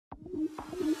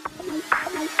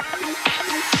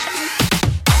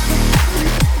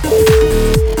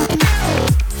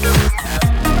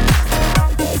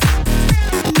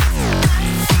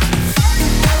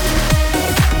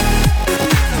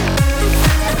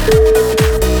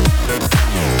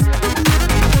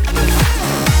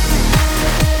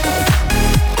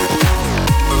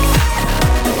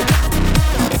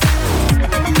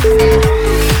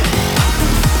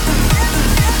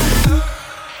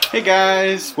Hey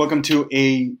guys, welcome to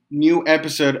a new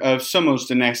episode of Somos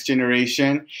the Next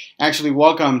Generation. Actually,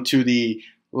 welcome to the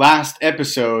last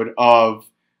episode of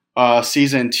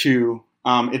season 2.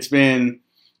 It's been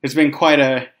quite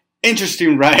a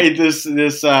interesting ride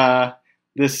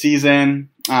this season.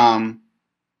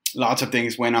 Lots of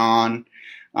things went on.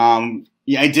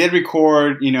 I did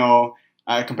record,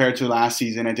 compared to last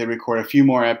season, I did record a few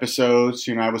more episodes.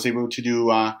 I was able to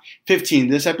do 15.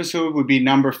 This episode would be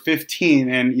number 15.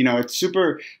 And, it's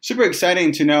super, super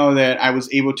exciting to know that I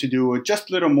was able to do just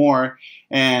a little more.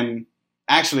 And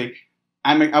actually,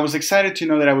 I was excited to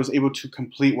know that I was able to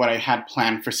complete what I had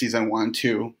planned for season 1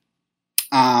 too.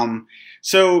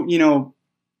 So,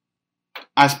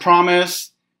 as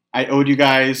promised, I owed you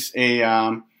guys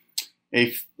a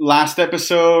last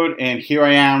episode, and here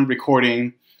I am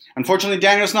recording. Unfortunately,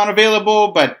 Daniel's not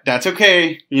available, but that's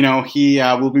okay. He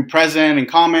will be present in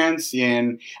comments,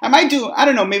 and I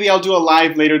don't know, maybe I'll do a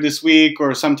live later this week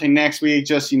or something next week,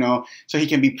 just, so he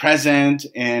can be present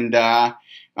and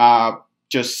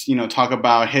just, talk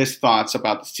about his thoughts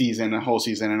about the season, the whole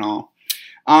season and all.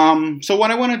 So what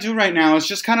I want to do right now is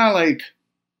just kind of like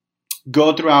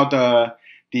go throughout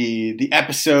the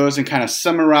episodes and kind of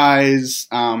summarize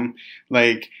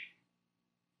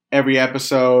every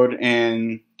episode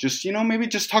and just, maybe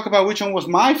just talk about which one was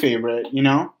my favorite,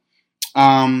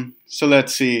 So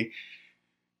let's see.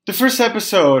 The first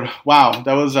episode, wow,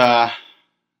 that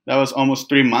was almost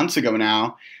 3 months ago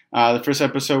now. The first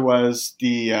episode was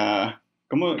the,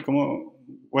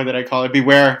 what did I call it?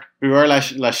 Beware La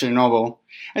Chernobyl.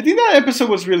 I think that episode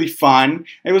was really fun.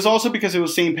 It was also because it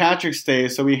was St. Patrick's Day,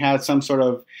 so we had some sort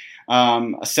of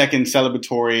a second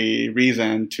celebratory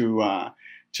reason to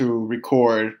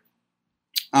record.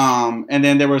 And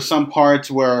then there were some parts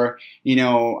where,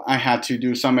 I had to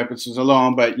do some episodes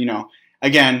alone, but,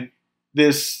 again,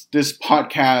 this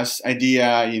podcast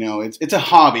idea, it's a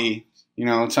hobby,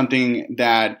 it's something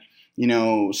that,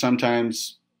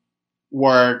 sometimes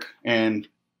work and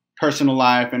personal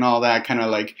life and all that kind of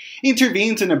like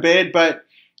intervenes in a bit, but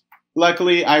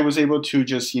luckily I was able to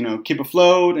just, keep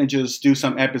afloat and just do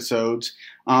some episodes,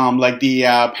 like the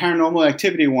Paranormal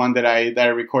Activity one that I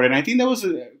recorded. And I think that was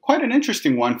quite an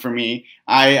interesting one for me.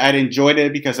 I'd enjoyed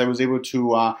it because I was able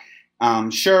to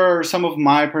share some of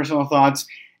my personal thoughts.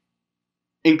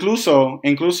 Incluso,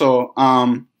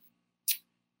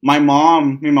 mi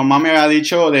mamá me había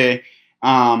dicho de,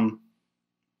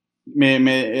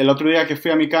 el otro día que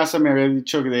fui a mi casa me había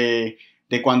dicho de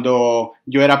cuando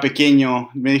yo era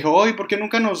pequeño. Me dijo, oye, ¿por qué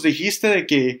nunca nos dijiste de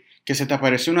que se te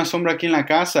apareció una sombra aquí en la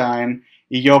casa?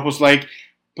 Y yo, pues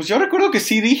yo recuerdo que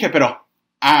sí dije, pero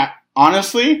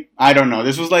honestly, I don't know.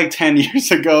 This was like 10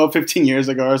 years ago, 15 years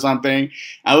ago or something.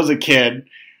 I was a kid.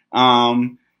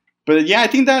 But yeah, I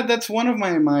think that's one of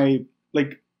my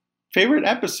favorite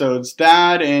episodes.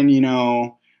 That and,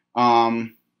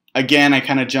 again, I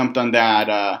kind of jumped on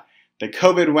that, the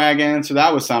COVID wagon. So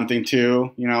that was something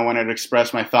too. I wanted to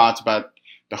express my thoughts about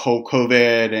the whole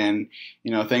COVID and,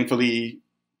 thankfully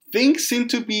things seem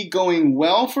to be going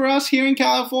well for us here in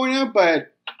California,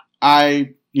 but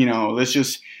let's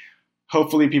just,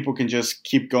 hopefully people can just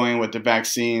keep going with the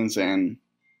vaccines and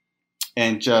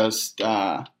just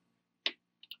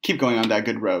keep going on that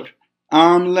good road.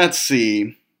 Let's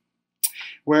see.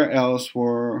 Where else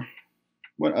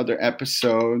what other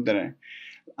episode that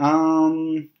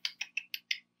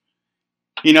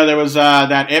there was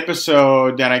that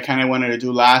episode that I kind of wanted to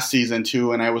do last season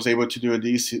too, and I was able to do it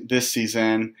this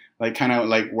season, where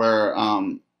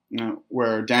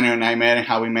Daniel and I met and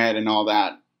how we met and all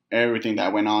that, everything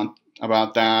that went on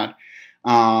about that.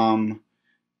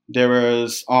 There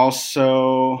was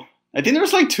also, I think there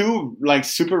was 2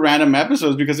 super random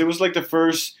episodes because it was the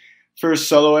first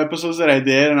solo episodes that I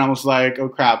did, and I was like, oh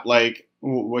crap,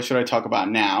 what should I talk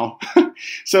about now?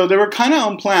 So they were kind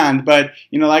of unplanned, but,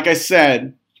 like I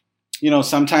said,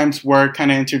 sometimes work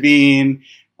kind of intervened,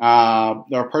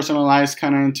 our personal lives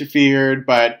kind of interfered,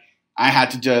 but I had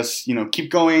to just,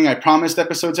 keep going. I promised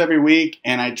episodes every week,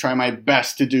 and I try my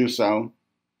best to do so.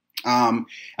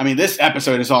 This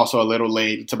episode is also a little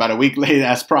late. It's about a week late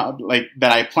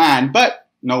that I planned, but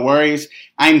no worries.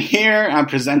 I'm here. I'm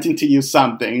presenting to you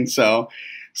something. So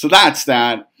that's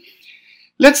that.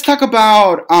 Let's talk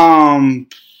about,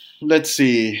 let's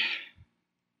see,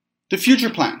 the future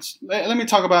plans. Let me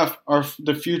talk about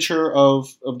the future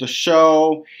of the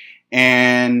show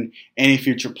and any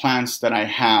future plans that I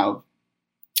have.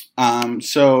 I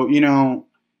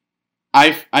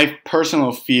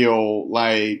personally feel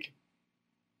like,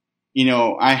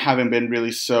 I haven't been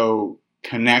really so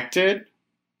connected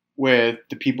with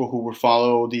the people who will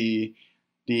follow the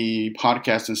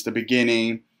podcast since the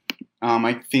beginning.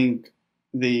 I think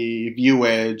the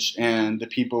viewage and the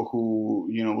people who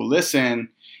will listen,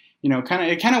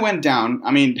 kind of went down.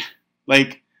 I mean,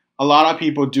 like a lot of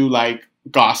people do like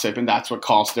gossip, and that's what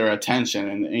calls their attention,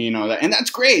 and that's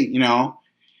great.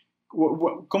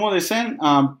 Como dicen,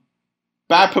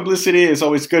 bad publicity is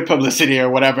always good publicity or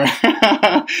whatever.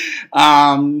 So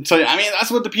I mean, that's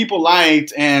what the people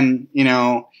liked, and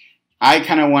I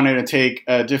kind of wanted to take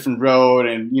a different road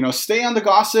and stay on the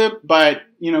gossip, but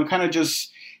kind of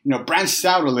just branch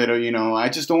out a little. I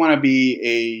just don't want to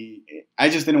be I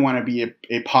just didn't want to be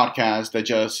a podcast that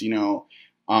just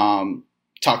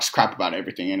talks crap about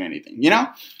everything and anything.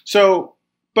 So,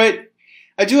 but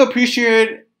I do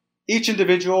appreciate each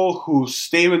individual who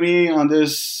stayed with me on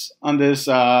this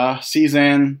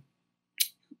season.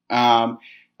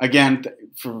 Again,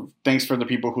 thanks for the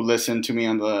people who listened to me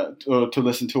to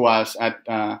listen to us at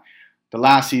the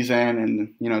last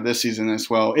season and this season as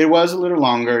well. It was a little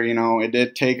longer. It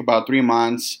did take about 3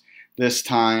 months this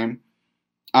time.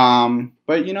 But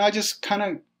I just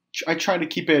I try to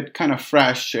keep it kind of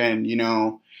fresh and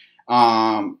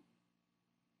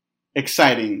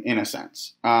exciting in a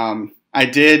sense. I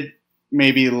did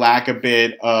maybe lack a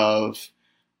bit of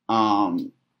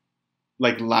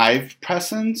like live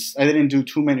presence. We didn't do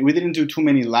too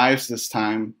many lives this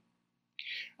time.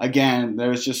 Again, there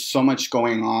was just so much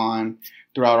going on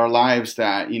throughout our lives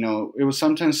that it was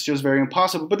sometimes just very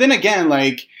impossible. But then again,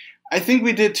 like I think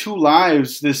we did 2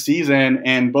 lives this season,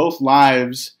 and both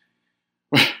lives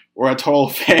were a total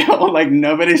fail. Like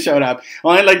nobody showed up.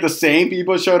 Only like the same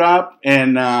people showed up,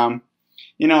 and no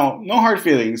hard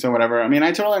feelings or whatever. I mean,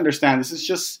 I totally understand. This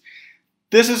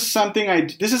is something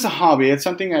this is a hobby. It's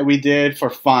something that we did for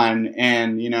fun,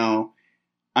 and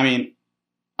I mean,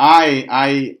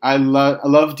 I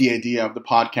love the idea of the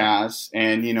podcast,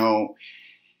 and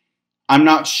I'm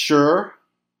not sure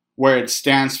where it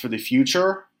stands for the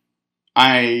future.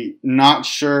 I'm not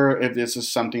sure if this is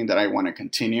something that I want to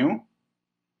continue.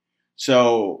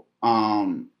 So,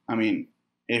 I mean,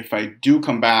 if I do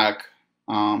come back,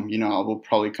 I will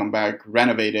probably come back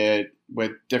renovated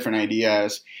with different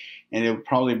ideas, and it'll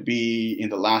probably be in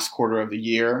the last quarter of the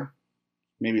year,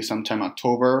 maybe sometime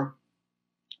October.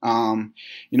 I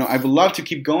would love to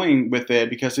keep going with it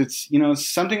because it's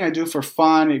something I do for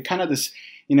fun. It kind of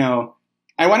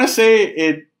I want to say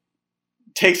it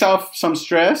takes off some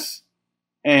stress,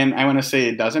 and I want to say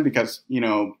it doesn't because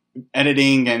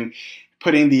editing and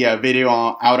putting the video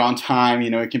out on time,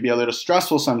 it can be a little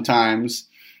stressful sometimes,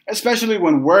 especially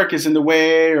when work is in the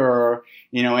way or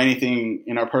anything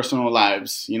in our personal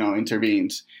lives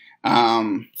intervenes.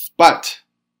 But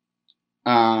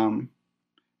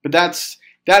that's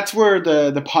where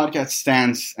the podcast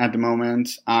stands at the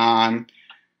moment.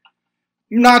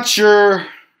 Not sure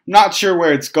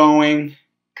where it's going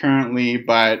currently,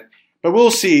 but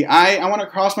we'll see. I want to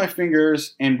cross my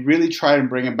fingers and really try to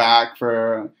bring it back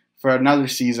for another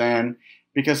season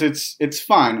because it's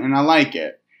fun and I like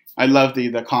it. I love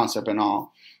the concept and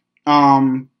all.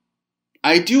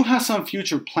 I do have some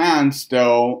future plans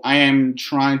though. I am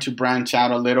trying to branch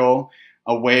out a little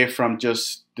away from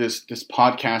just this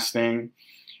podcasting.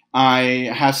 I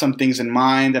have some things in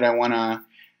mind that I want to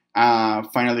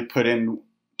finally put into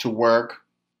work.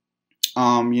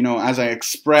 As I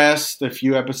expressed a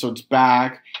few episodes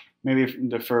back, maybe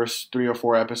the first 3 or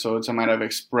 4 episodes, I might have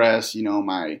expressed,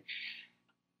 my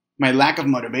lack of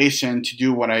motivation to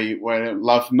do what I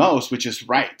love most, which is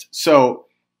write. So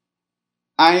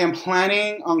I am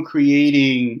planning on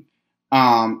creating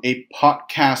a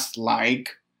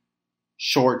podcast-like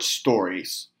short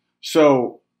stories.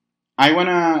 So I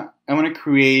wanna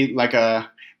create like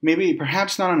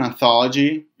perhaps not an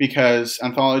anthology, because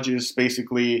anthology is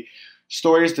basically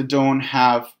stories that don't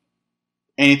have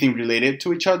anything related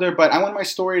to each other, but I want my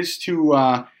stories to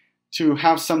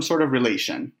have some sort of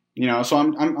relation, So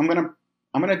I'm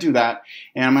gonna do that,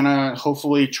 and I'm gonna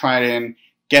hopefully try and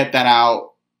get that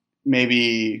out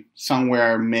maybe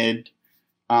somewhere mid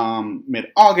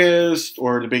August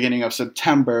or the beginning of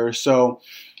September. So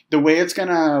the way it's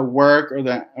gonna work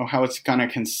or how it's gonna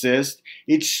consist,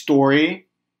 each story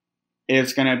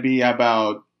is gonna be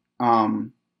about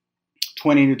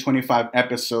 20 to 25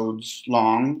 episodes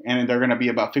long, and they're going to be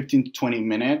about 15 to 20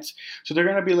 minutes. So they're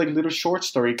going to be like little short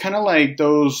story, kind of like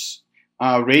those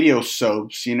radio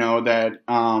soaps, that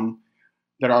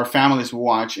our families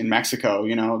watch in Mexico,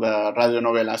 the radio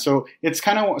novela. So it's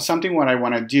kind of something what I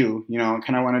want to do,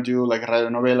 kind of want to do like radio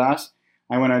novelas.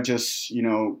 I want to just,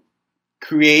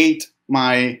 create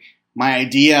my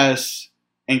ideas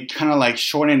and kind of like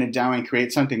shorten it down and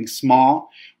create something small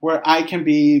where I can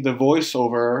be the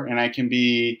voiceover and I can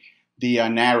be the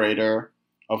narrator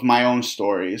of my own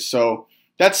stories. So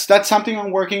that's something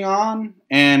I'm working on,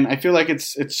 and I feel like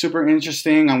it's super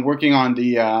interesting. I'm working on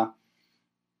the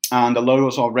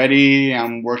logos already.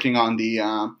 I'm working on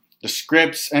the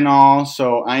scripts and all.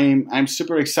 So I'm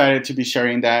super excited to be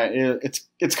sharing that.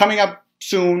 It's coming up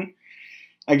soon.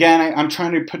 Again, I'm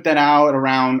trying to put that out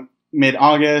around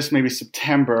mid-August, maybe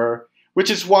September, which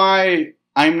is why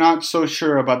I'm not so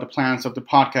sure about the plans of the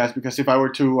podcast, because if I were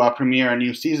to premiere a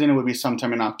new season, it would be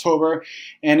sometime in October,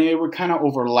 and it would kind of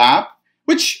overlap,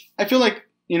 which I feel like,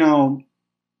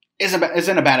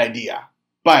 isn't a bad idea,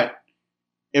 but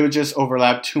it would just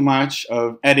overlap too much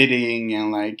of editing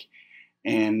and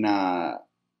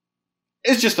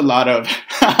it's just a lot of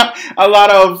a lot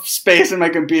of space in my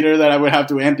computer that I would have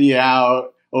to empty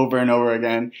out over and over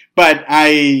again. But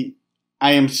I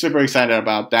am super excited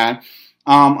about that.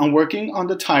 I'm working on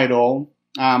the title.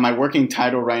 My working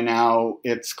title right now,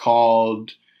 it's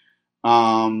called...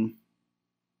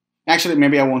 actually,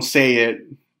 maybe I won't say it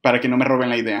para que no me roben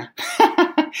la idea.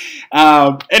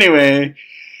 Anyway,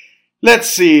 let's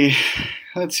see.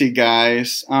 Let's see,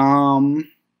 guys. I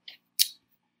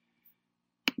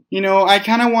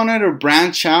kind of wanted to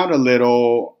branch out a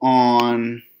little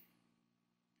on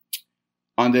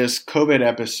this COVID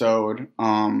episode.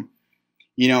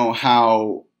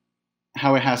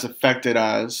 How it has affected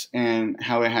us and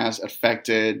how it has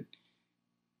affected,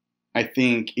 I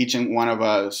think, each and one of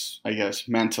us, I guess,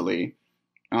 mentally.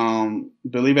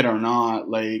 Believe it or not,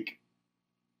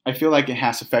 I feel like it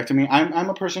has affected me. I'm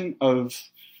a person who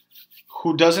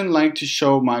doesn't like to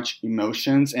show much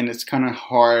emotions, and it's kind of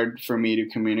hard for me to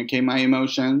communicate my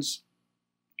emotions.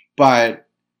 But,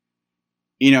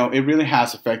 it really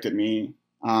has affected me.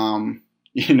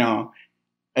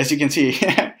 As you can see,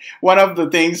 one of the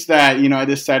things that, I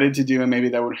decided to do, and maybe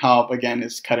that would help, again,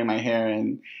 is cutting my hair,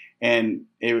 and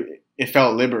it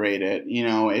felt liberated.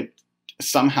 It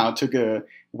somehow took a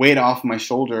weight off my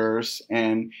shoulders.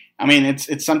 And I mean,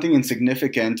 it's something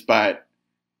insignificant, but,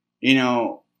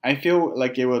 I feel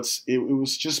like it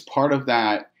was just part of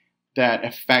that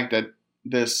effect that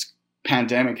this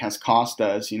pandemic has caused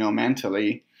us,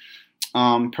 mentally.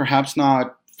 Perhaps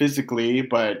not physically,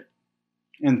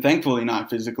 and thankfully not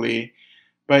physically,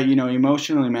 but,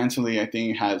 emotionally, mentally, I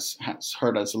think has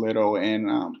hurt us a little. And,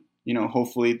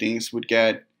 hopefully things are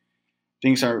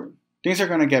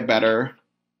going to get better.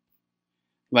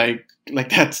 Like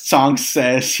that song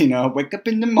says, wake up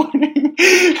in the morning,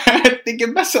 thinking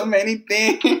about so many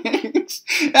things.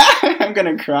 I'm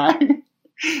going to cry.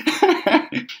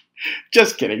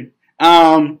 Just kidding.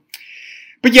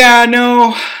 But yeah,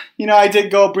 no, I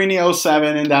did go Brini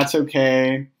 07, and that's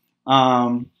okay.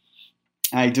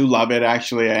 I do love it,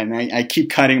 actually, and I keep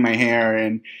cutting my hair,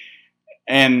 and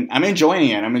I'm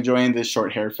enjoying it. I'm enjoying this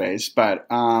short hair phase, but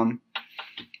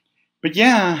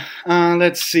yeah,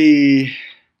 let's see.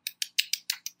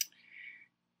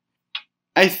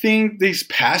 I think these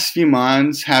past few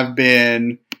months have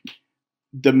been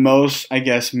the most, I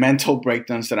guess, mental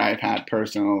breakdowns that I've had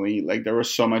personally. Like, there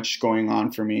was so much going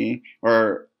on for me,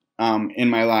 or in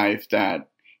my life, that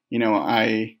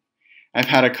I've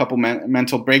had a couple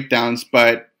mental breakdowns.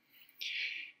 But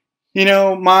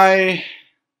my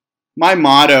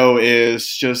motto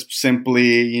is just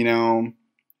simply,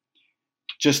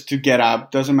 just to get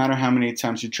up. Doesn't matter how many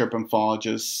times you trip and fall,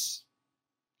 just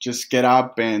get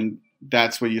up, and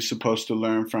that's what you're supposed to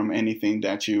learn from anything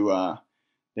that you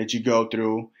go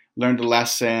through. Learn the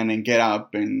lesson and get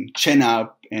up and chin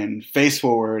up and face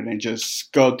forward and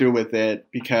just go through with it.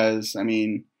 Because, I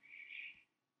mean,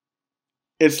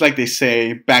 it's like they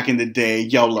say back in the day,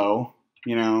 YOLO,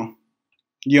 you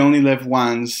only live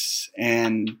once,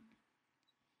 and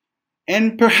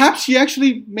perhaps you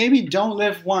actually maybe don't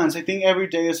live once. I think every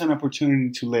day is an opportunity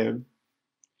to live,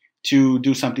 to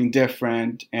do something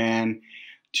different, and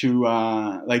to,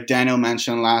 like Daniel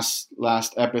mentioned last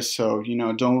episode,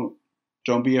 don't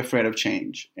be afraid of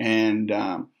change. And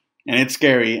it's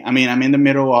scary. I mean, I'm in the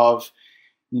middle of,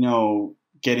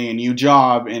 getting a new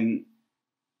job, and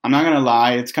I'm not going to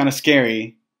lie, it's kind of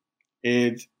scary.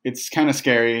 It's kind of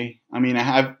scary. I mean,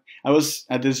 I was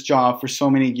at this job for so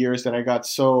many years that I got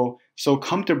so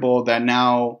comfortable that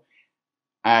now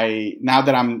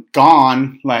that I'm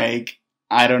gone, I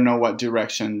don't know what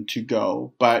direction to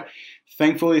go. But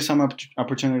thankfully, some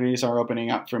opportunities are opening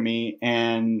up for me,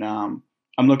 and I'm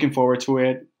looking forward to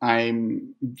it.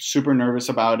 I'm super nervous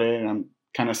about it, and I'm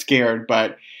kind of scared,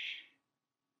 but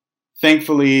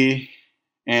thankfully,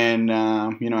 and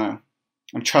I'm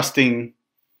trusting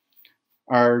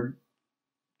our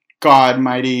God,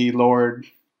 mighty Lord,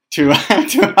 to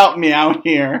help me out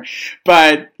here.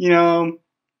 But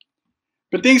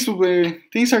but things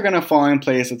are gonna fall in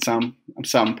place at some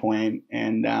point,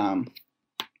 and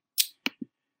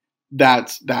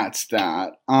that's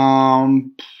that.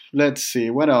 Let's see,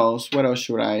 what else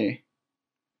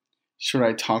should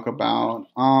I talk about?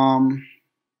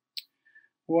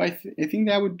 Well, I think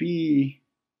that would be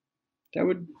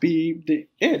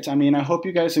it. I mean, I hope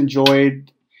you guys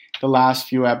enjoyed the last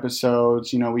few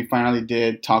episodes. We finally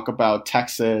did talk about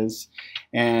Texas,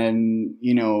 and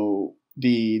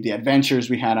the adventures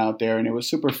we had out there, and it was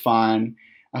super fun.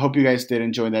 I hope you guys did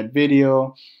enjoy that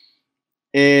video.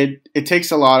 It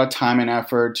takes a lot of time and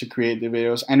effort to create the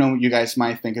videos. I know you guys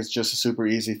might think it's just a super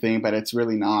easy thing, but it's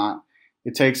really not.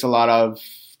 It takes a lot of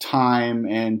time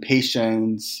and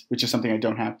patience, which is something I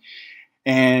don't have.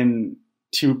 And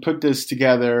to put this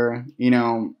together,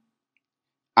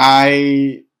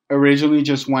 I originally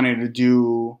just wanted to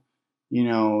do,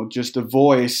 just the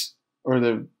voice or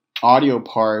the audio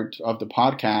part of the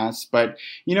podcast, but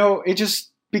it just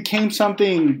became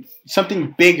something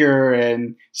bigger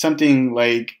and something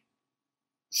like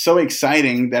so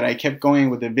exciting that I kept going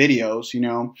with the videos.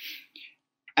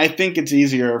 I think it's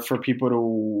easier for people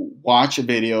to watch a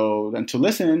video than to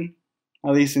listen,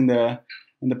 at least in the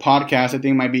podcast. I think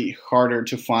it might be harder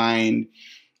to find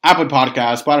Apple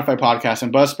Podcasts, Spotify Podcasts,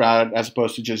 and Buzzsprout as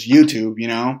opposed to just YouTube,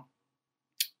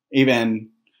 even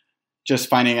just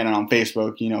finding it on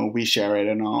Facebook, we share it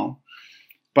and all.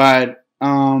 But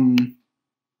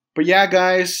yeah,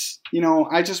 guys,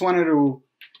 I just wanted to,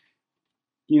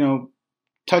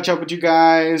 touch up with you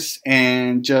guys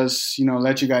and just,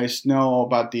 let you guys know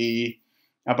about the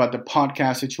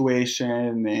podcast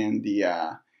situation and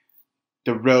the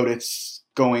road it's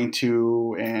going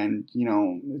to, and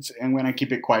I'm gonna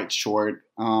keep it quite short.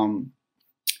 I'm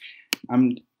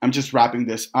just wrapping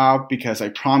this up because I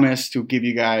promised to give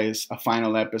you guys a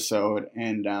final episode,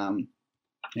 and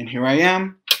here I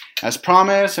am. As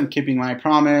promised, I'm keeping my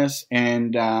promise,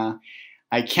 and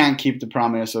I can't keep the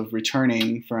promise of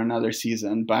returning for another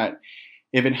season. But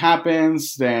if it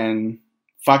happens, then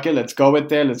fuck it, let's go with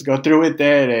it. Let's go through with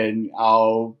it, and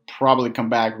I'll probably come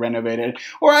back renovated.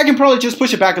 Or I can probably just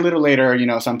push it back a little later,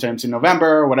 sometimes in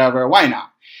November or whatever. Why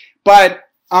not? But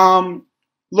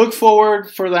look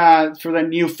forward for that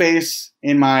new phase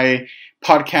in my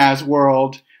podcast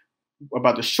world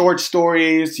about the short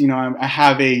stories. I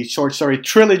have a short story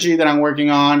trilogy that I'm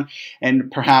working on,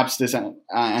 and perhaps this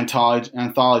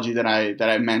anthology that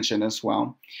I mentioned as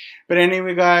well. But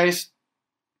anyway, guys,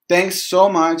 thanks so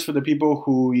much for the people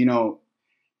who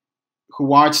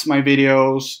watch my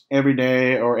videos every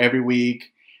day or every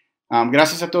week.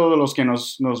 Gracias a todos los que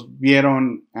nos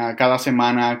vieron cada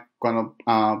semana cuando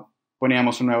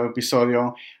poníamos un nuevo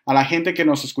episodio. A la gente que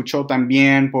nos escuchó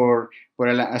también por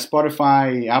el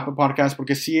Spotify y Apple Podcast,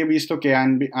 porque sí he visto que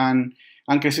han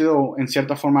crecido en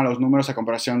cierta forma los números a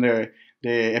comparación de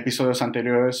episodios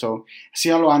anteriores. So, sí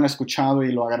lo han escuchado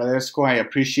y lo agradezco. I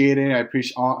appreciate it. I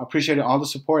appreciate all the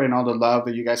support and all the love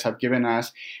that you guys have given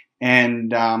us.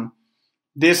 And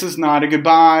this is not a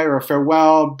goodbye or a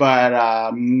farewell, but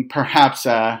perhaps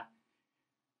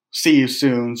see you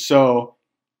soon. So,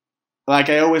 like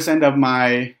I always end up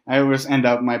my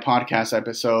podcast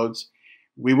episodes,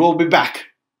 we will be back.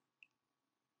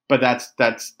 But that's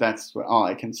all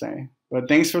I can say. But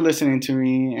thanks for listening to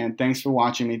me, and thanks for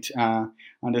watching me on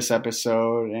this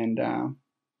episode. And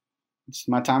it's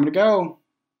my time to go. All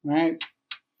right.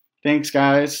 Thanks,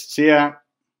 guys. See ya.